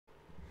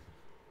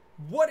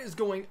What is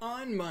going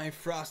on, my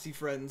Frosty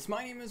friends?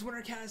 My name is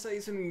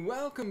Wintercasice, and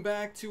welcome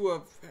back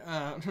to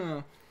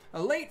a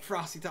late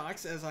Frosty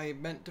Talks, as I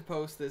meant to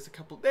post this a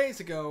couple days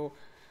ago,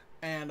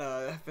 and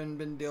I've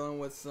been dealing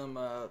with some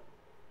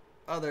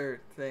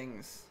other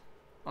things,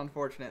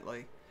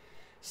 unfortunately.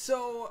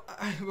 So,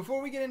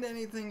 before we get into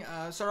anything,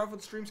 start off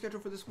with the stream schedule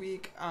for this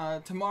week.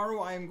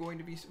 Tomorrow I am going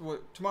to be,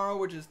 tomorrow,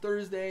 which is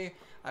Thursday,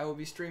 I will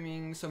be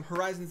streaming some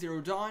Horizon Zero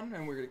Dawn,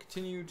 and we're going to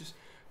continue just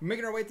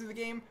making our way through the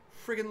game.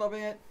 Freaking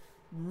loving it.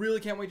 Really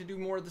can't wait to do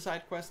more of the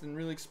side quests and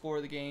really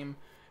explore the game.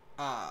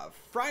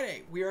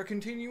 Friday, we are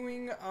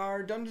continuing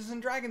our Dungeons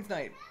 & Dragons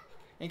night.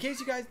 In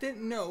case you guys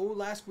didn't know,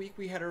 last week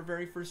we had our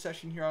very first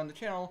session here on the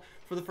channel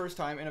for the first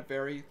time in a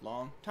very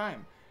long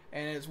time.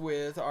 And it's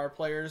with our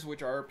players,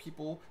 which are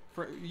people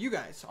for you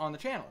guys on the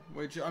channel,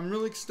 which I'm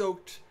really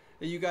stoked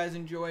that you guys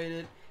enjoyed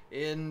it.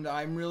 And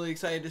I'm really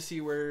excited to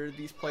see where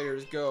these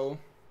players go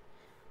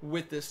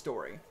with this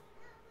story.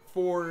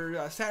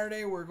 For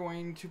Saturday, we're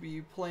going to be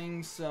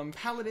playing some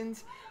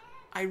Paladins.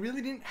 I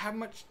really didn't have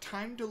much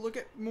time to look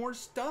at more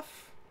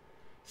stuff.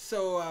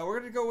 So we're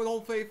going to go with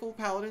Old Faithful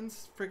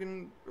Paladins.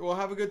 Freaking, we'll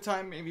have a good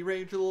time, maybe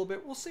rage a little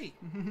bit. We'll see.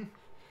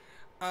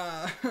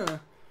 Now,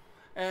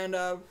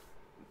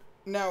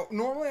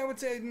 normally I would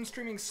say I've been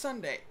streaming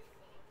Sunday.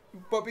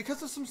 But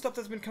because of some stuff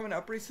that's been coming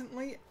up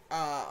recently,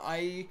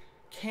 I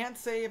can't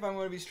say if I'm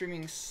going to be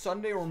streaming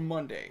Sunday or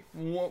Monday.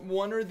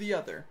 One or the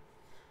other.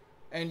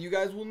 And you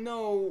guys will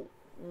know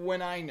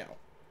when I know.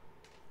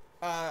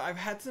 I've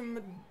had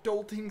some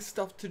adulting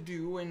stuff to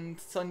do,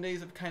 and Sundays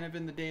have kind of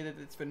been the day that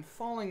it's been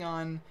falling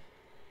on.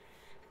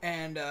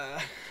 And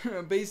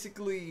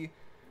basically,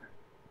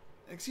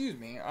 excuse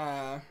me,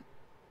 I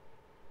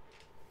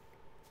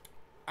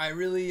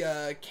really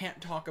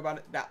can't talk about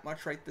it that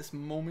much right this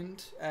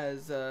moment,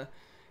 as it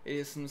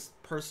is some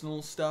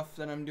personal stuff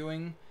that I'm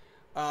doing.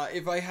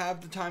 If I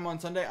have the time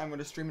on Sunday, I'm going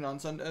to stream it on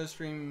Sunday.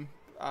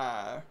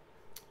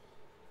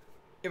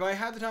 If I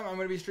have the time, I'm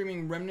going to be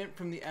streaming Remnant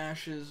from the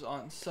Ashes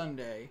on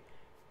Sunday.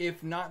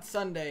 If not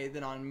Sunday,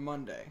 then on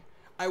Monday.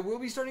 I will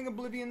be starting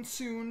Oblivion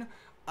soon.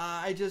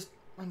 I just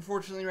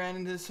unfortunately ran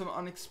into some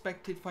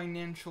unexpected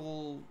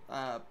financial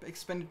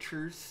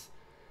expenditures.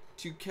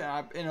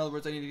 In other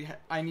words,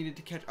 I needed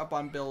to catch up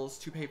on bills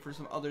to pay for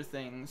some other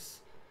things.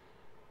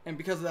 And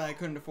because of that, I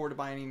couldn't afford to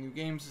buy any new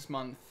games this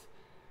month.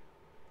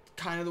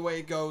 Kind of the way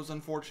it goes,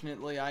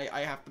 unfortunately.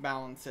 I have to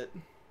balance it.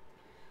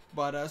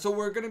 But, so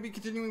we're going to be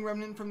continuing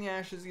Remnant from the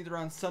Ashes either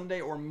on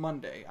Sunday or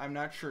Monday. I'm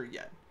not sure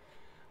yet.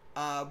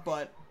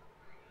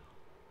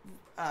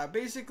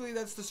 Basically,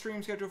 that's the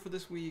stream schedule for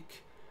this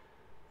week.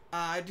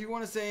 I do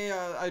want to say,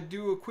 I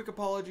do a quick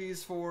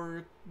apologies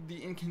for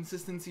the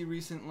inconsistency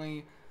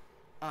recently.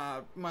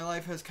 My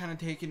life has kind of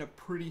taken a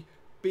pretty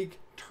big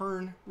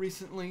turn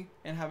recently,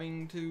 and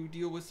having to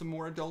deal with some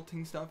more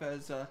adulting stuff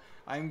as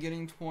I'm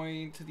getting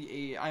close to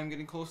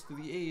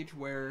the age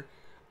where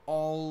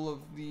all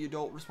of the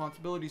adult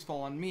responsibilities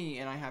fall on me,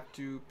 and I have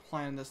to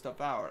plan this stuff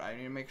out. I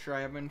need to make sure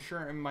I have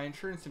my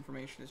insurance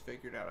information is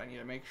figured out. I need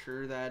to make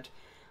sure that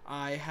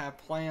I have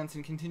plans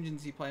and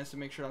contingency plans to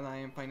make sure that I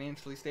am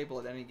financially stable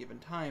at any given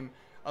time.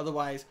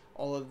 Otherwise,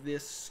 all of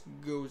this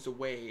goes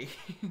away.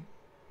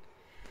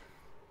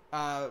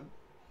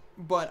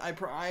 But I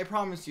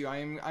promise you,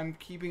 I'm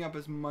keeping up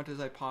as much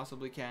as I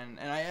possibly can,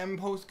 and I am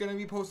gonna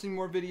be posting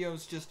more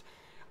videos. Just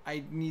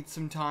I need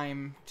some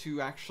time to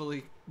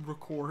actually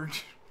record.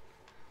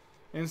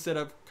 Instead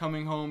of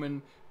coming home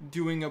and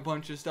doing a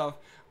bunch of stuff.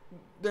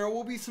 There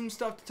will be some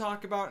stuff to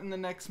talk about in the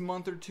next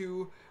month or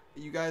two.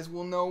 You guys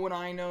will know when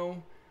I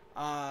know.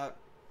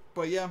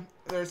 But yeah,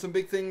 there are some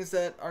big things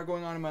that are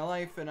going on in my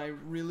life, and I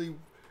really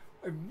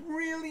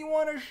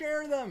want to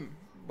share them.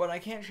 But I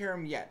can't share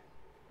them yet.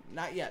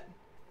 Not yet.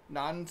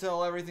 Not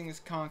until everything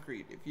is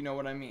concrete, if you know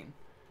what I mean.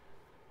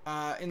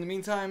 In the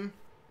meantime,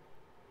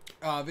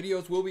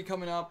 videos will be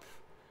coming up.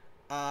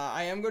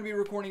 I am going to be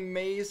recording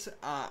May's.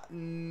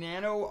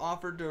 Nano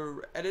offered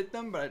to edit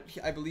them, but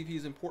I believe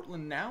he's in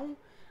Portland now.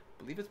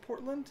 I believe it's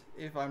Portland.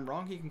 If I'm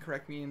wrong, he can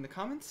correct me in the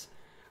comments.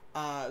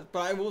 But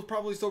I will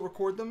probably still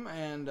record them,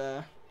 and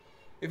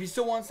if he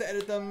still wants to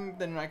edit them,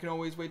 then I can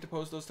always wait to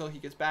post those till he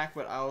gets back,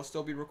 but I'll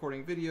still be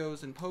recording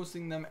videos and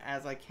posting them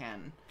as I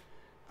can.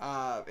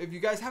 If you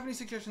guys have any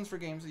suggestions for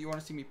games that you want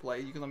to see me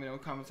play, you can let me know in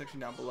the comment section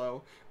down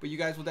below. But you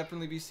guys will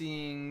definitely be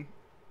seeing,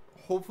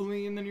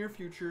 hopefully in the near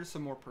future,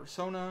 some more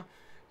Persona.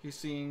 You're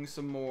seeing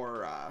some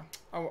more,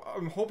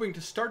 I'm hoping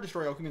to start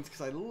Destroy All Humans because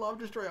I love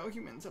Destroy All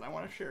Humans and I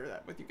want to share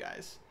that with you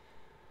guys.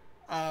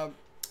 But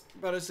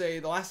to say,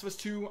 The Last of Us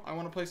 2, I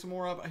want to play some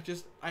more of.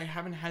 I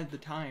haven't had the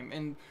time.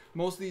 And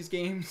most of these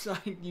games,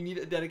 you need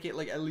to dedicate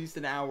like at least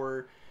an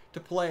hour to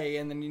play,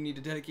 and then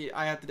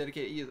I have to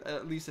dedicate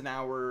at least an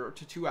hour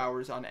to 2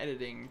 hours on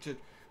editing to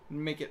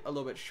make it a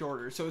little bit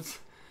shorter. So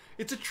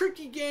it's a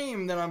tricky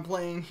game that I'm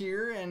playing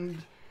here,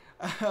 and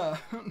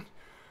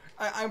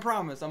I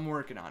promise I'm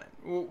working on it.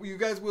 Well, you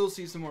guys will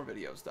see some more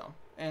videos though.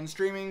 And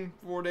streaming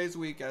 4 days a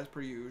week as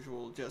per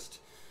usual. Just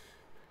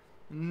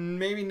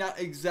maybe not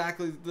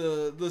exactly,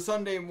 the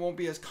Sunday won't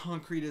be as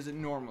concrete as it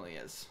normally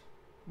is.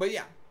 But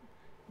yeah,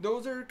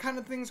 those are kind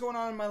of things going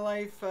on in my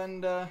life,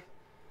 and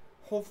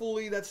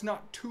hopefully that's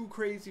not too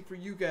crazy for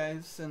you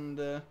guys, and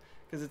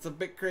because it's a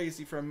bit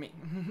crazy from me.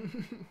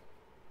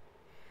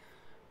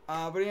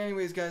 But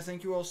anyways, guys,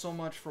 thank you all so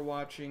much for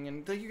watching,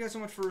 and thank you guys so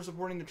much for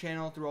supporting the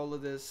channel through all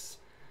of this.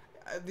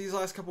 These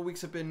last couple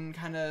weeks have been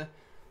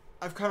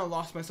I've kind of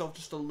lost myself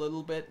just a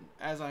little bit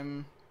as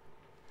I'm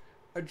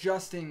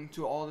adjusting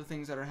to all the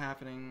things that are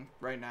happening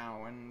right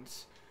now, and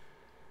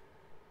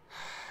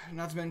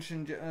not to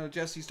mention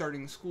Jesse's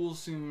starting school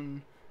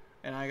soon,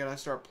 and I gotta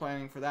start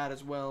planning for that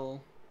as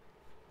well,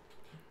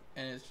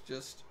 and it's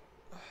just,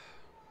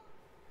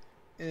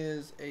 it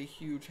is a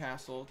huge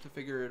hassle to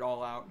figure it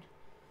all out,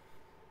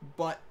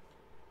 but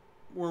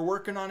we're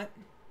working on it.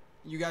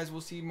 You guys will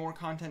see more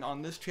content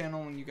on this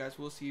channel, and you guys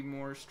will see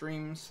more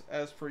streams.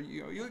 As for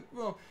you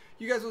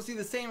guys will see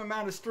the same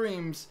amount of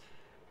streams.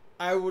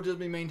 I will just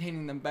be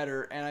maintaining them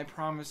better, and I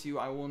promise you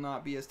I will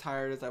not be as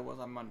tired as I was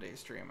on Monday's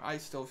stream. I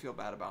still feel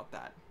bad about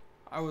that.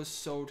 I was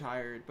so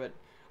tired, but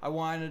I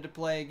wanted to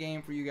play a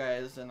game for you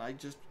guys, and I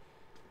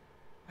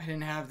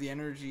didn't have the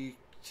energy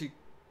to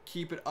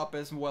keep it up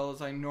as well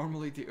as I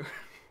normally do.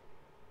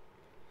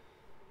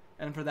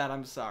 And for that,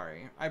 I'm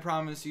sorry. I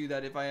promise you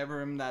that if I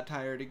ever am that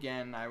tired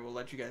again, I will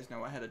let you guys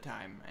know ahead of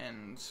time,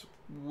 and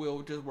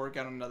we'll just work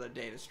out another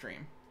day to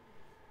stream.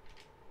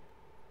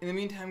 In the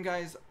meantime,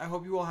 guys, I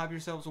hope you all have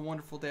yourselves a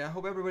wonderful day. I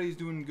hope everybody's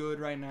doing good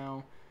right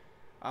now.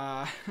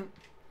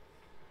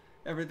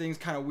 Everything's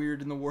kind of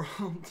weird in the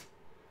world.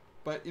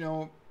 But, you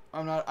know,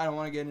 I don't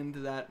want to get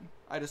into that.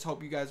 I just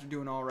hope you guys are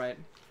doing alright.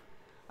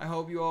 I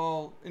hope you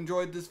all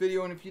enjoyed this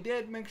video, and if you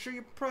did, make sure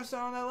you press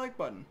on that like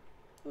button.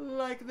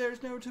 Like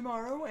there's no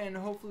tomorrow, and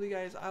hopefully,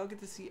 guys, I'll get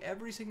to see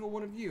every single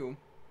one of you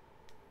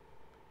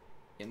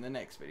in the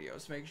next video.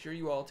 So make sure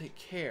you all take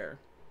care,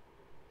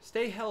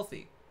 stay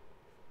healthy,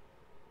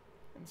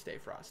 and stay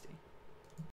frosty.